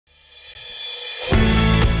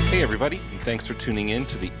Hey everybody, and thanks for tuning in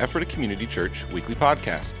to the Ephrata Community Church weekly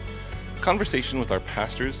podcast. Conversation with our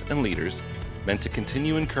pastors and leaders meant to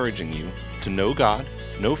continue encouraging you to know God,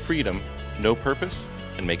 know freedom, know purpose,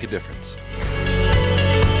 and make a difference.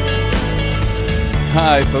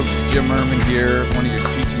 Hi folks, Jim Ehrman here, one of your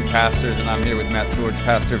teaching pastors, and I'm here with Matt Swords,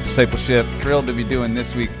 pastor of discipleship. Thrilled to be doing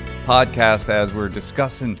this week's podcast as we're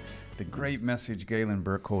discussing the great message Galen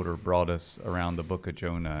Burkholder brought us around the book of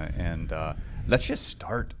Jonah. And let's just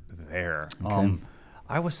start there. Okay.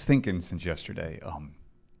 I was thinking since yesterday,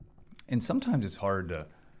 and sometimes it's hard to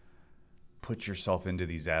put yourself into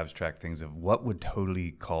these abstract things of what would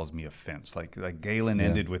totally cause me offense. Like Galen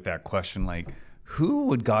ended with that question, like, who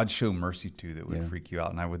would God show mercy to that would freak you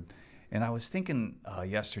out? And I was thinking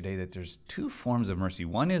yesterday that there's two forms of mercy.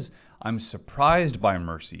 One is I'm surprised by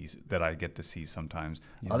mercies that I get to see sometimes.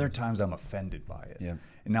 Other times I'm offended by it. Yeah.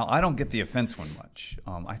 And now I don't get the offense one much.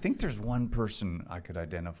 I think there's one person I could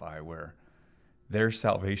identify where their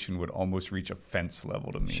salvation would almost reach offense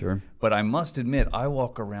level to me. Sure. But I must admit, I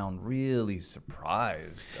walk around really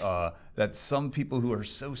surprised that some people who are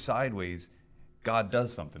so sideways, God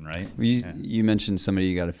does something, right? You mentioned somebody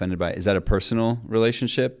you got offended by. Is that a personal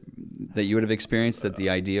relationship that you would have experienced, that the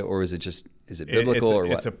idea, or is it biblical or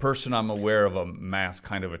what? It's a person I'm aware of, a mass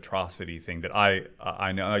kind of atrocity thing that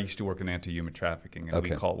I know. I used to work in anti-human trafficking, and we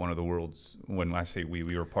call it one of the world's, when I say we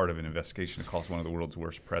were part of an investigation, it calls one of the world's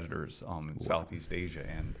worst predators in Southeast Asia.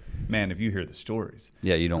 And man, if you hear the stories.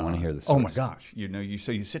 Yeah, you don't want to hear the stories. Oh my gosh.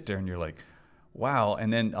 So you sit there and you're like, wow.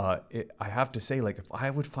 And then I have to say, like, if I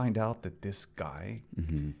would find out that this guy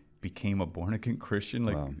became a born-again Christian,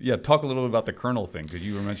 talk a little bit about the kernel thing, because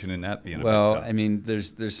you were mentioning that being I mean,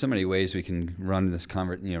 there's so many ways we can run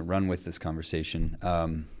with this conversation.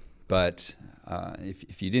 But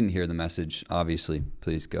if you didn't hear the message, obviously,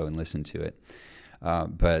 please go and listen to it.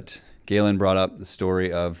 But Galen brought up the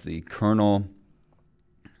story of the colonel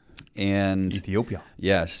and Ethiopia.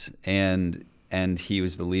 Yes, and he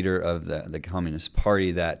was the leader of the Communist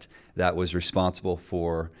Party that was responsible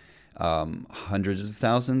for hundreds of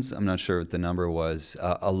thousands. I'm not sure what the number was.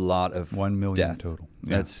 A lot of 1 million death. total.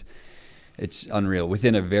 Yeah. It's unreal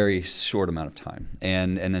within a very short amount of time.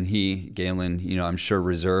 And then Galen, I'm sure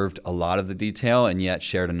reserved a lot of the detail and yet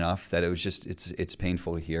shared enough that it was just it's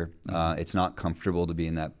painful to hear. It's not comfortable to be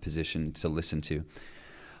in that position to listen to,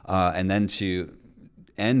 and then to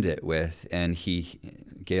end it with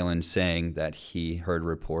Galen saying that he heard a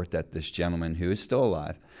report that this gentleman who is still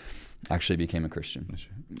alive actually became a Christian. That's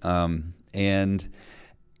right.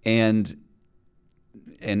 And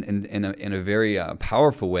in a very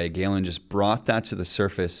powerful way, Galen just brought that to the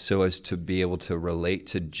surface so as to be able to relate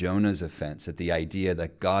to Jonah's offense, at the idea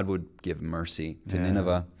that God would give mercy to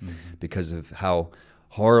Nineveh because of how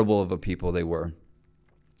horrible of a people they were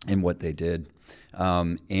and what they did.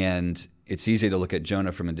 And it's easy to look at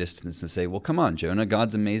Jonah from a distance and say, well, come on, Jonah,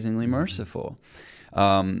 God's amazingly merciful.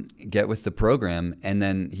 Get with the program. And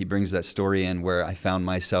then he brings that story in where I found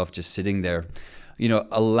myself just sitting there,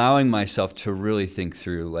 allowing myself to really think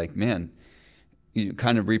through, like, man,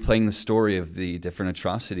 kind of replaying the story of the different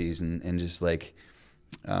atrocities and just like,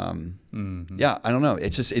 I don't know.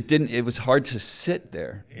 It was hard to sit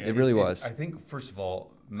there. It really was. I think, first of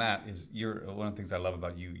all, Matt, you're one of the things I love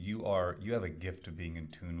about you. You have a gift of being in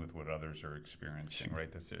tune with what others are experiencing, right?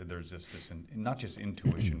 There's this not just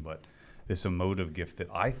intuition, but this emotive gift that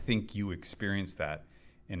I think you experience that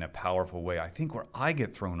in a powerful way. I think where I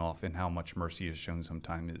get thrown off in how much mercy is shown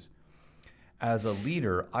sometimes is, as a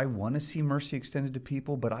leader, I want to see mercy extended to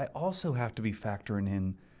people, but I also have to be factoring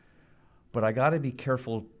in, but I got to be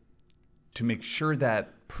careful to make sure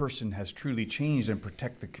that person has truly changed and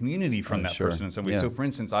protect the community from that person in some way. Yeah. So for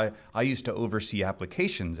instance, I used to oversee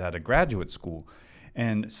applications at a graduate school,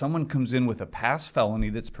 and someone comes in with a past felony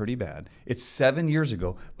that's pretty bad. It's 7 years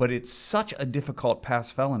ago, but it's such a difficult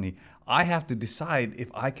past felony. I have to decide if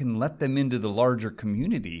I can let them into the larger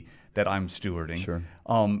community that I'm stewarding. Sure.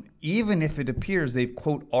 Even if it appears they've,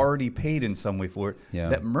 quote, already paid in some way for it. Yeah.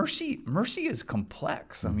 That mercy is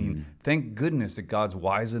complex. I mean, thank goodness that God's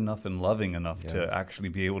wise enough and loving enough to actually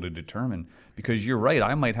be able to determine. Because you're right,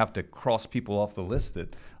 I might have to cross people off the list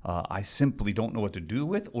that I simply don't know what to do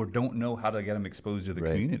with, or don't know how to get them exposed to the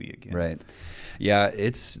community again. Right. Yeah,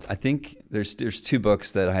 I think there's two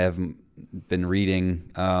books that I have been reading.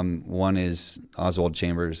 One is Oswald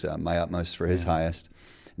Chambers' My Utmost for His Highest.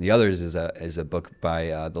 And the other is a book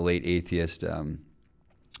by the late atheist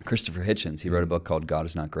Christopher Hitchens. He wrote a book called God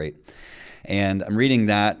Is Not Great. And I'm reading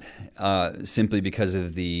that simply because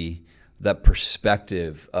of the that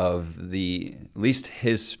perspective of at least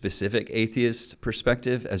his specific atheist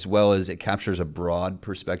perspective, as well as it captures a broad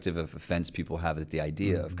perspective of offense people have at the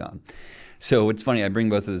idea of God. So it's funny, I bring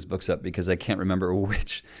both of those books up because I can't remember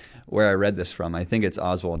where I read this from. I think it's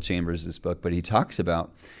Oswald Chambers' book, but he talks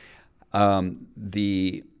about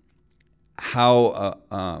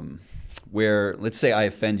where, let's say I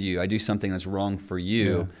offend you, I do something that's wrong for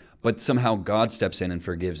you, but somehow God steps in and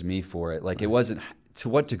forgives me for it. Like, it wasn't, to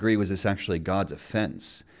what degree was this actually God's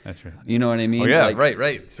offense? That's right. You know what I mean? Oh, yeah, like,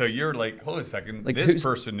 right. So you're like, hold a second, like, this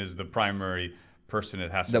person is the primary person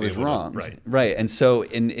that has to be able wronged. to, right. And so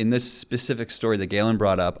in this specific story that Galen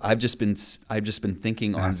brought up, I've just been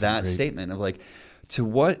thinking on that statement of like, to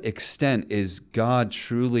what extent is God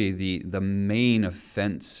truly the main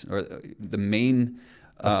offense, or the main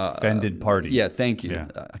offended party? Yeah, thank you. Yeah.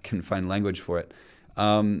 I couldn't find language for it.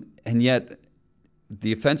 And yet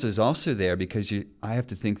the offense is also there because I have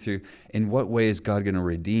to think through, in what way is God going to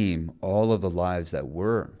redeem all of the lives that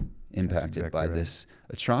were impacted by this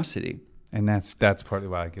atrocity? And that's partly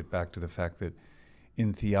why I get back to the fact that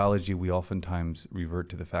in theology, we oftentimes revert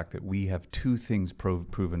to the fact that we have two things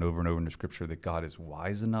proven over and over in the Scripture: that God is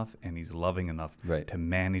wise enough and He's loving enough to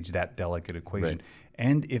manage that delicate equation. Right.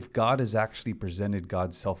 And if God has actually presented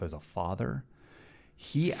God's self as a father,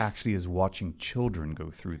 He actually is watching children go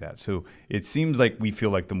through that. So it seems like we feel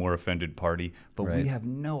like the more offended party, but we have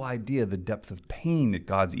no idea the depth of pain that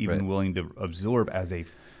God's even willing to absorb as a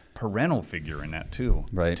parental figure in that too.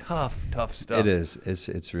 Right. Tough stuff. It is.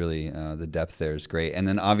 It's really, the depth there is great. And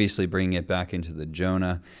then obviously bringing it back into the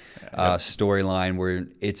Jonah storyline, where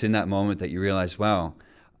it's in that moment that you realize, wow,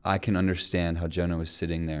 I can understand how Jonah was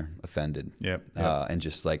sitting there offended. And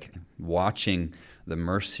just like watching the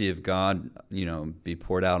mercy of God, be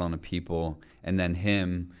poured out on a people, and then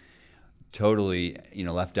him totally,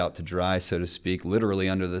 left out to dry, so to speak, literally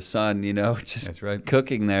under the sun, just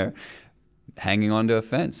cooking there, hanging onto a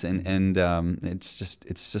fence. And it's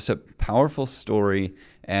just a powerful story,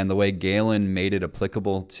 and the way Galen made it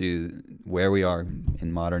applicable to where we are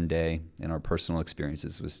in modern day and our personal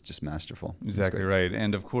experiences was just masterful. Exactly right.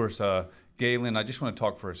 And of course, Galen, I just want to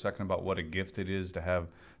talk for a second about what a gift it is to have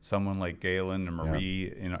someone like Galen and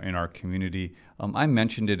Marie in our community. I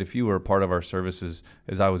mentioned it, if you were a part of our services,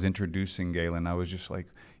 as I was introducing Galen, I was just like,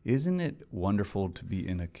 isn't it wonderful to be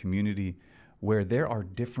in a community where there are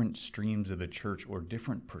different streams of the church or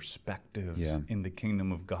different perspectives in the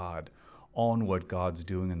kingdom of God on what God's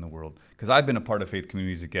doing in the world? Because I've been a part of faith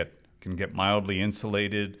communities that can get mildly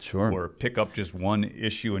insulated or pick up just one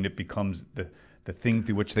issue and it becomes the thing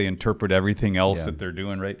through which they interpret everything else that they're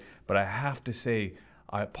doing, right? But I have to say,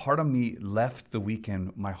 part of me left the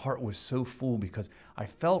weekend, my heart was so full because I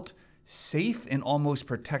felt safe and almost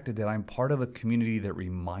protected that I'm part of a community that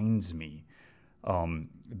reminds me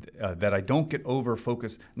that I don't get over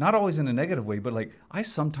focused, not always in a negative way, but like I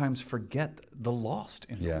sometimes forget the lost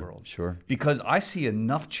in the world. Sure. Because I see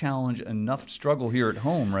enough challenge, enough struggle here at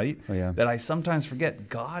home, right? That I sometimes forget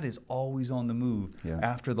God is always on the move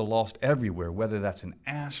after the lost everywhere, whether that's in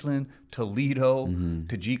Ashland, Toledo,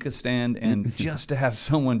 Tajikistan, and just to have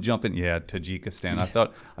someone jump in. Yeah,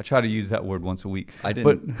 Tajikistan. I try to use that word once a week. I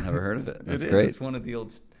never heard of it. That's great. It's one of the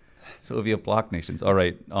old Soviet bloc nations. All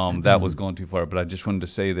right, that was going too far, but I just wanted to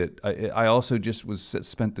say that I also just was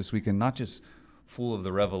spent this weekend not just full of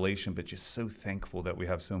the revelation, but just so thankful that we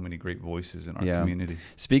have so many great voices in our community.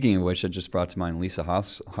 Speaking of which, it just brought to mind Lisa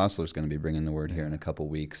Hostler is going to be bringing the word here in a couple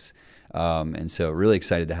weeks, and so really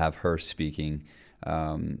excited to have her speaking,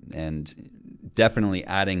 and definitely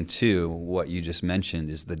adding to what you just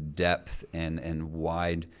mentioned is the depth and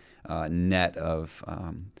wide net of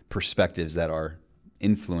perspectives that are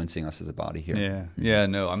influencing us as a body here.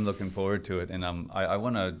 No, I'm looking forward to it, and I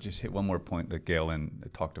want to just hit one more point that Galen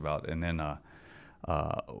talked about, and then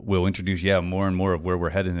we'll introduce more and more of where we're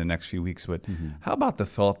headed in the next few weeks. But how about the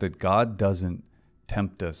thought that God doesn't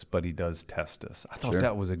tempt us, but He does test us? I thought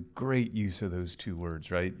that was a great use of those two words,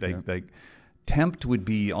 right? Like tempt would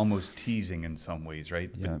be almost teasing in some ways, right?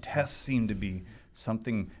 But tests seem to be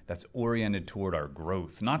something that's oriented toward our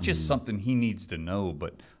growth, not just something He needs to know,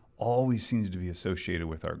 but always seems to be associated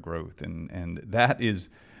with our growth. And that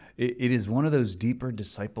is, it is one of those deeper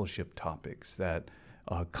discipleship topics that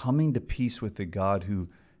coming to peace with the God who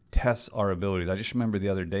tests our abilities. I just remember the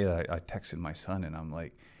other day that I texted my son and I'm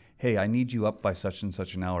like, hey, I need you up by such and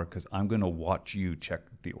such an hour because I'm going to watch you check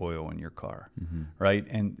the oil in your car, right?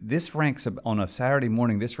 And this ranks, on a Saturday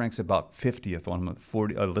morning, this ranks about 50th on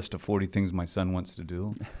a list of 40 things my son wants to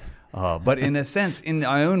do. But in a sense, in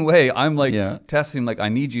my own way, I'm like Yeah. testing, like, I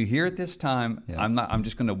need you here at this time. Yeah. I'm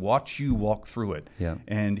just going to watch you walk through it. Yeah.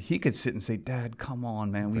 And he could sit and say, Dad, come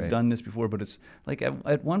on, man. We've Right. done this before. But it's like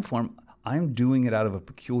at one form, I'm doing it out of a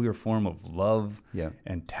peculiar form of love Yeah.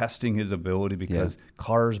 and testing his ability because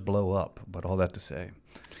cars blow up. But all that to say.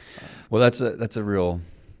 Well, that's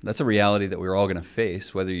a reality that we're all going to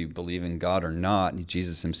face, whether you believe in God or not.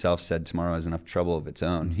 Jesus himself said tomorrow has enough trouble of its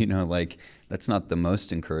own. Like that's not the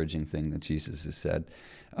most encouraging thing that Jesus has said.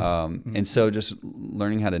 And so just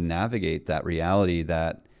learning how to navigate that reality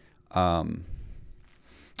that,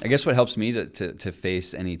 I guess what helps me to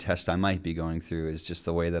face any test I might be going through is just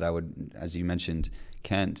the way that I would, as you mentioned,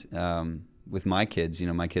 Kent, with my kids,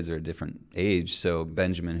 my kids are a different age. So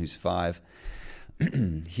Benjamin, who's 5,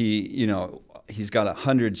 he's got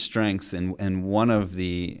 100 strengths, and one of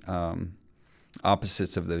the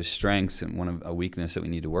opposites of those strengths and a weakness that we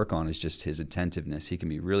need to work on is just his attentiveness. He can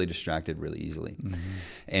be really distracted really easily.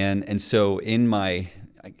 Mm-hmm. And so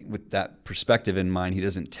with that perspective in mind, he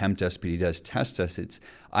doesn't tempt us, but he does test us.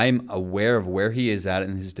 I'm aware of where he is at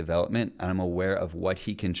in his development, and I'm aware of what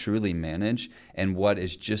he can truly manage and what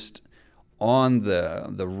is just on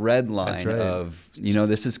the red line of,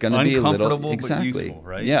 this is going to be a little uncomfortable but useful,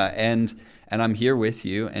 right? Yeah, and I'm here with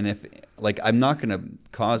you, and if I'm not going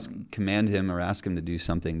to command him or ask him to do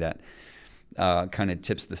something that kind of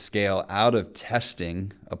tips the scale out of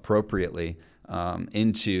testing appropriately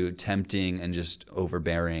into tempting and just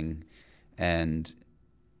overbearing, and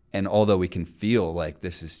although we can feel like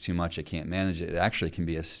this is too much, I can't manage it, it actually can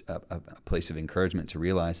be a place of encouragement to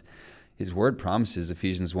realize his word promises,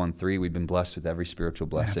 Ephesians 1:3, we've been blessed with every spiritual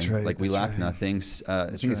blessing. That's right, we lack nothing.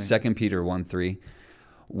 I think it's 2 Peter 1:3.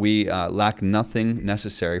 We lack nothing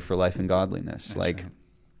necessary for life and godliness. That's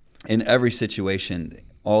in every situation,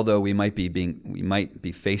 although we might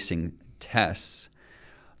be facing tests,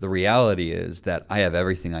 the reality is that I have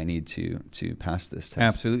everything I need to pass this test.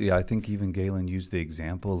 Absolutely. I think even Galen used the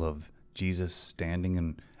example of Jesus standing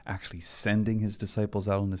and actually sending his disciples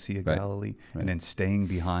out on the Sea of Galilee and then staying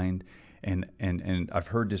behind. And I've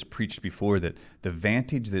heard this preached before, that the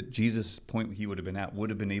vantage that Jesus' point he would have been at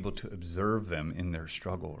would have been able to observe them in their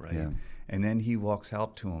struggle, right? Yeah. And then he walks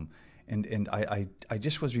out to them. And I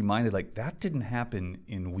just was reminded, like, that didn't happen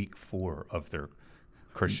in week 4 of their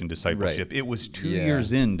Christian discipleship. Right. It was 2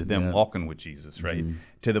 years into them walking with Jesus, right? Mm-hmm.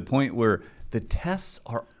 To the point where the tests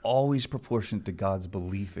are always proportionate to God's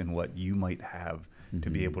belief in what you might have to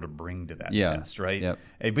be able to bring to that test, right? Yep.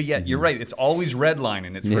 But yet, you're right. It's always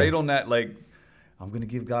redlining. It's right on that, like, I'm going to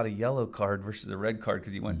give God a yellow card versus a red card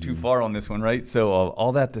because he went too far on this one, right? So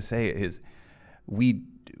all that to say is we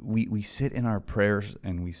sit in our prayers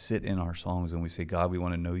and we sit in our songs and we say, God, we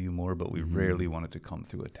want to know you more, but we rarely want it to come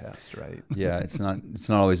through a test, right? Yeah, it's not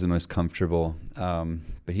always the most comfortable,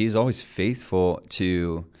 but he's always faithful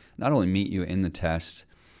to not only meet you in the test,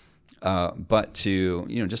 but to,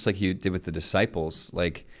 just like you did with the disciples,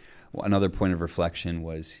 like another point of reflection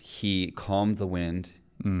was he calmed the wind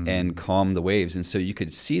and calmed the waves. And so you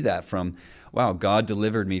could see that from, wow, God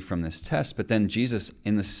delivered me from this test. But then Jesus,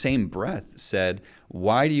 in the same breath, said,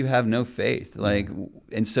 why do you have no faith?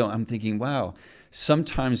 And so I'm thinking, wow,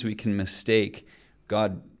 sometimes we can mistake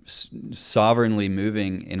God sovereignly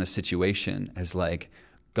moving in a situation as like,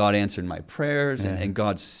 God answered my prayers and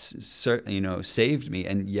God saved me.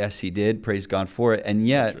 And yes, he did. Praise God for it. And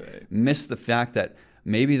yet miss the fact that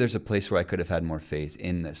maybe there's a place where I could have had more faith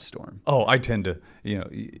in this storm. Oh, I tend to,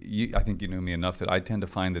 I think you know me enough that I tend to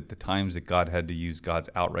find that the times that God had to use God's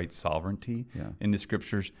outright sovereignty in the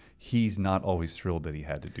scriptures, he's not always thrilled that he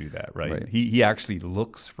had to do that, right? He actually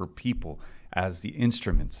looks for people as the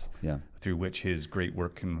instruments through which his great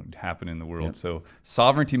work can happen in the world. Yep. So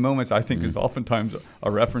sovereignty moments, I think, is oftentimes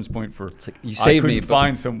a reference point for, it's like, you saved me,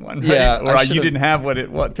 find someone, right? Yeah, or you didn't have what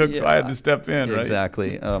it took, so I had to step in, right?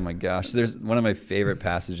 Exactly. Oh my gosh. There's one of my favorite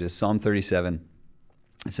passages, Psalm 37.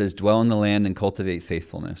 It says, dwell in the land and cultivate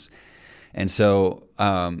faithfulness. And so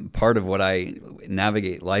part of what I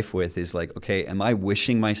navigate life with is like, okay, am I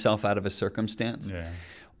wishing myself out of a circumstance? Yeah.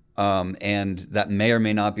 And that may or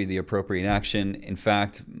may not be the appropriate action. In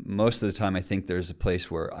fact, most of the time I think there's a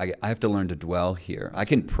place where I have to learn to dwell here. I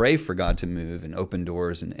can pray for God to move and open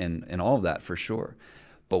doors and all of that for sure.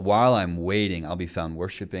 But while I'm waiting, I'll be found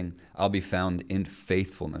worshiping. I'll be found in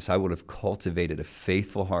faithfulness. I would have cultivated a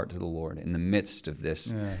faithful heart to the Lord in the midst of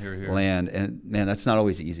this land. And man, that's not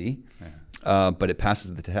always easy, but it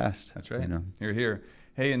passes the test. That's right. You're here.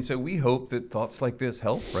 Hey, and so we hope that thoughts like this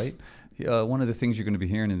help, right? one of the things you're going to be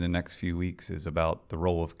hearing in the next few weeks is about the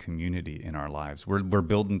role of community in our lives. We're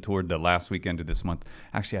building toward the last weekend of this month.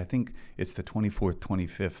 Actually, I think it's the 24th,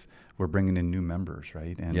 25th. We're bringing in new members,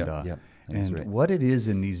 right? And and right. What it is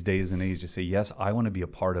in these days and age to say, yes, I want to be a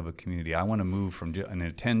part of a community. I want to move from an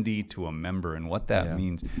attendee to a member, and what that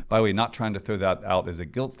means. By the way, not trying to throw that out as a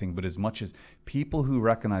guilt thing, but as much as people who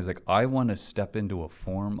recognize, like, I want to step into a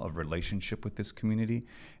form of relationship with this community.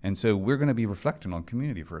 And so we're going to be reflecting on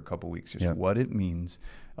community for a couple of weeks, just what it means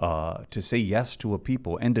to say yes to a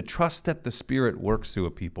people and to trust that the Spirit works through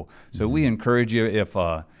a people. So we encourage you, if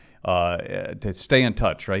to stay in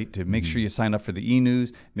touch, right? To make sure you sign up for the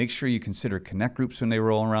e-news. Make sure you consider connect groups when they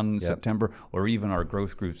roll around in September, or even our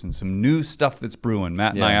growth groups, and some new stuff that's brewing.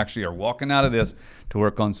 Matt and I actually are walking out of this to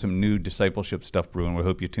work on some new discipleship stuff brewing. We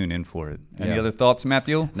hope you tune in for it. Any other thoughts,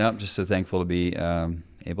 Matthew? No, I'm just so thankful to be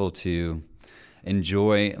able to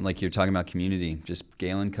enjoy, like you're talking about, community. Just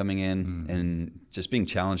Galen coming in and just being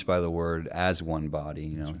challenged by the Word as one body.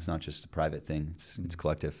 You know, it's not just a private thing. It's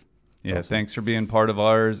collective. Awesome. Thanks for being part of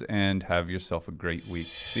ours, and have yourself a great week.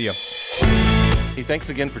 See ya. Hey, thanks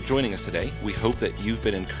again for joining us today. We hope that you've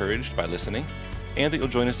been encouraged by listening, and that you'll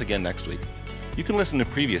join us again next week. You can listen to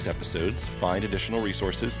previous episodes, find additional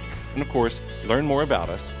resources, and of course, learn more about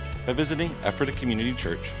us by visiting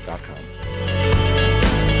EphphatACommunityChurch.com.